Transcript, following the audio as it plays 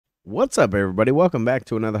What's up, everybody? Welcome back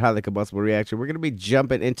to another highly combustible reaction. We're going to be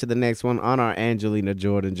jumping into the next one on our Angelina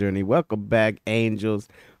Jordan journey. Welcome back, angels.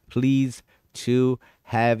 Pleased to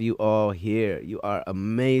have you all here. You are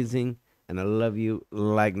amazing, and I love you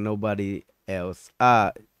like nobody else.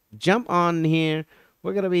 Jump on here.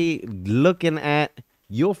 We're going to be looking at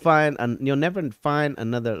you'll never find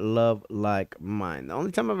another love like mine. The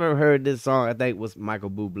only time I've ever heard this song, I think, was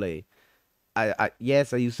Michael Bublé.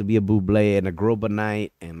 Yes, I used to be a Buble and a Groba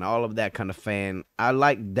Knight and all of that kind of fan. I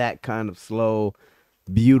like that kind of slow,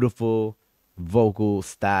 beautiful vocal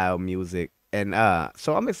style music. And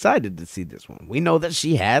so I'm excited to see this one. We know that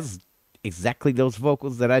she has exactly those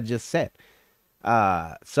vocals that I just said.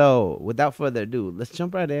 So without further ado, let's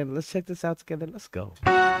jump right in. Let's check this out together. Let's go.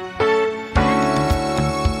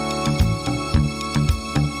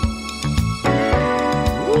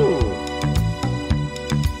 Ooh.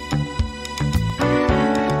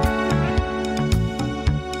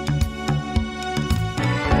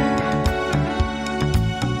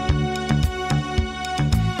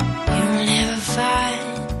 You'll never find,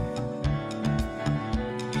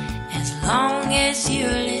 as long as you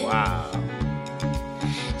live, Wow.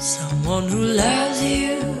 someone who loves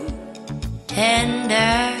you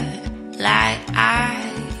tender like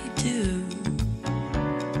I do.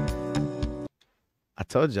 I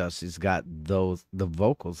told y'all she's got the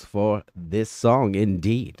vocals for this song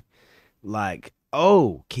indeed. Like,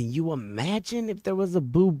 oh, can you imagine if there was a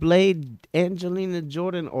Buble Angelina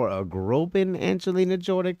Jordan or a Groban Angelina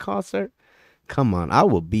Jordan concert? Come on, I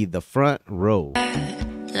will be the front row.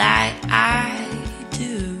 Like I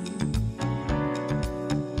do.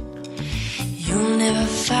 You'll never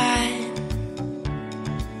find,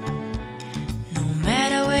 no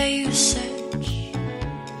matter where you search,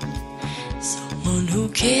 someone who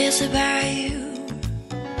cares about you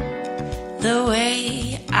the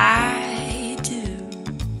way I do.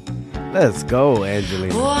 Let's go,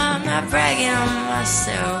 Angelina. Oh, I'm not bragging on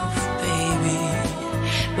myself, baby,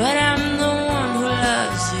 but I'm the one who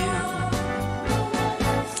loves you.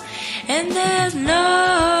 And there's no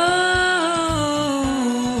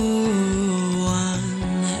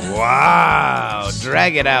one Wow,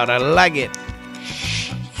 drag it out. I like it.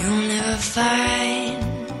 you'll never find.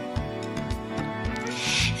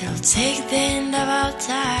 It'll take the end of our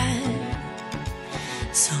time,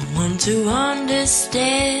 someone to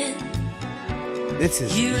understand This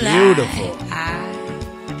is you beautiful. like I.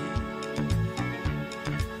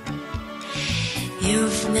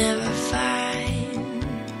 You've never find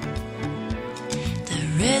the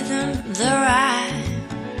rhythm, the rhyme,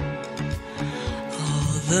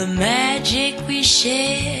 all the magic we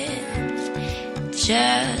share,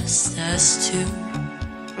 just us two.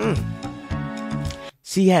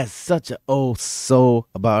 She has such an old soul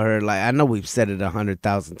about her. Like, I know we've said it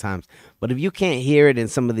 100,000 times, but if you can't hear it in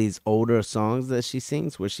some of these older songs that she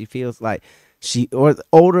sings, where she feels like or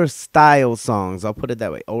older style songs, I'll put it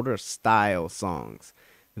that way, older style songs,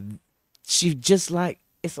 she just like,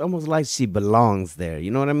 it's almost like she belongs there.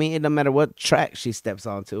 You know what I mean? It doesn't matter what track she steps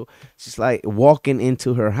onto. She's like walking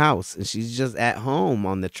into her house and she's just at home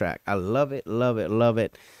on the track. I love it, love it, love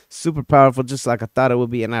it. Super powerful, just like I thought it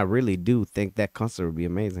would be. And I really do think that concert would be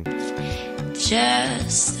amazing.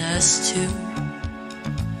 Just us two.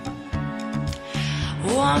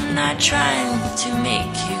 Oh, I'm not trying to make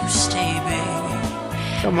you stay,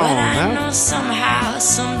 baby, Come but on, I now. know somehow,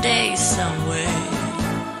 someday, somewhere,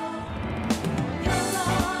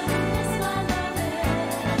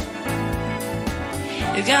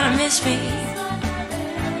 you're gonna miss me.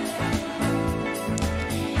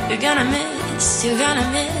 You're gonna miss, you're gonna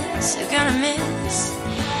miss, you're gonna miss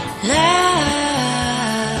loving.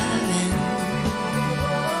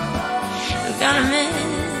 You're gonna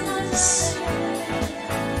miss,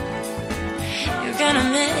 you're gonna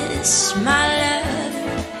miss my love.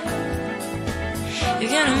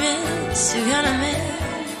 You're gonna miss, you're gonna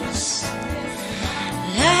miss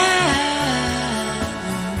love.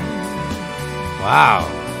 Wow.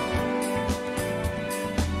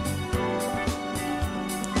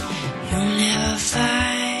 You'll never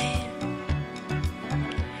find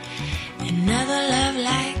another love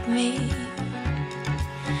like me,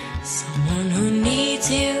 someone who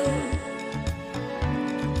needs you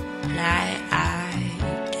like I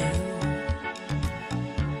do.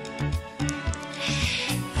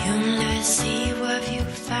 You'll never see what you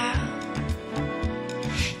found,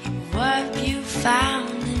 what you found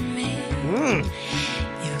in me.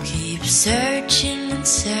 You keep searching and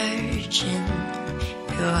searching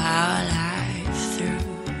your whole life through.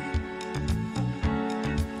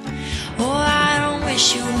 Oh, I don't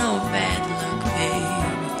wish you no bad luck,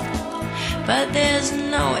 babe, but there's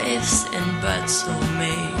no ifs and buts or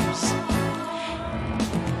maybes.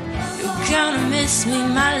 gonna miss me,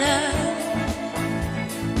 my love.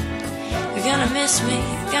 You're gonna miss me,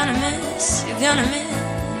 you're gonna miss, you're gonna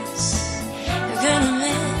miss, you're gonna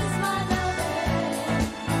miss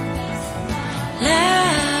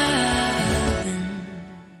loving.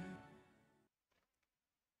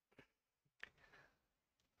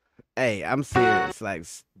 Hey, I'm serious. Like,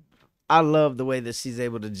 I love the way that she's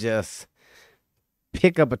able to just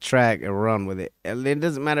pick up a track and run with it. And it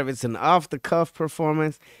doesn't matter if it's an off the cuff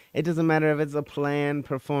performance. It doesn't matter if it's a planned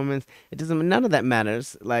performance. It doesn't. None of that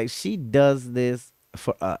matters. Like, she does this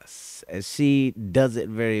for us, and she does it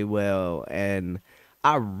very well. And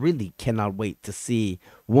I really cannot wait to see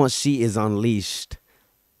once she is unleashed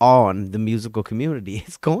on the musical community.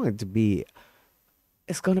 It's going to be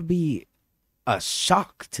a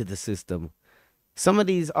shock to the system. Some of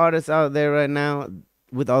these artists out there right now,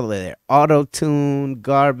 with all of their auto tune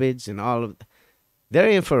garbage and all of, they're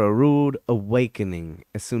in for a rude awakening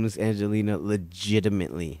as soon as Angelina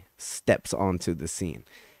legitimately steps onto the scene.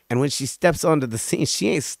 And when she steps onto the scene, she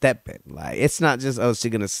ain't stepping. Like, it's not just, oh,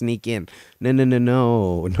 she's gonna sneak in. No, no, no,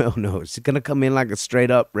 no, no, no. She's gonna come in like a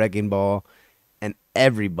straight up wrecking ball, and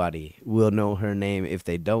everybody will know her name if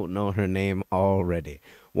they don't know her name already.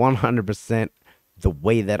 100% the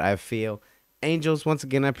way that I feel. Angels, once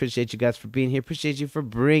again, I appreciate you guys for being here. Appreciate you for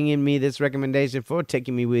bringing me this recommendation, for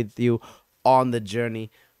taking me with you on the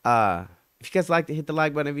journey. If you guys liked it, hit the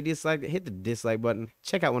like button. If you disliked it, hit the dislike button.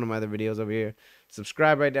 Check out one of my other videos over here.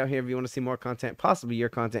 Subscribe right down here if you want to see more content, possibly your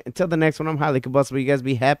content. Until the next one, I'm highly combustible. You guys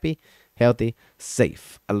be happy, healthy,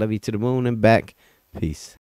 safe. I love you to the moon and back. Peace.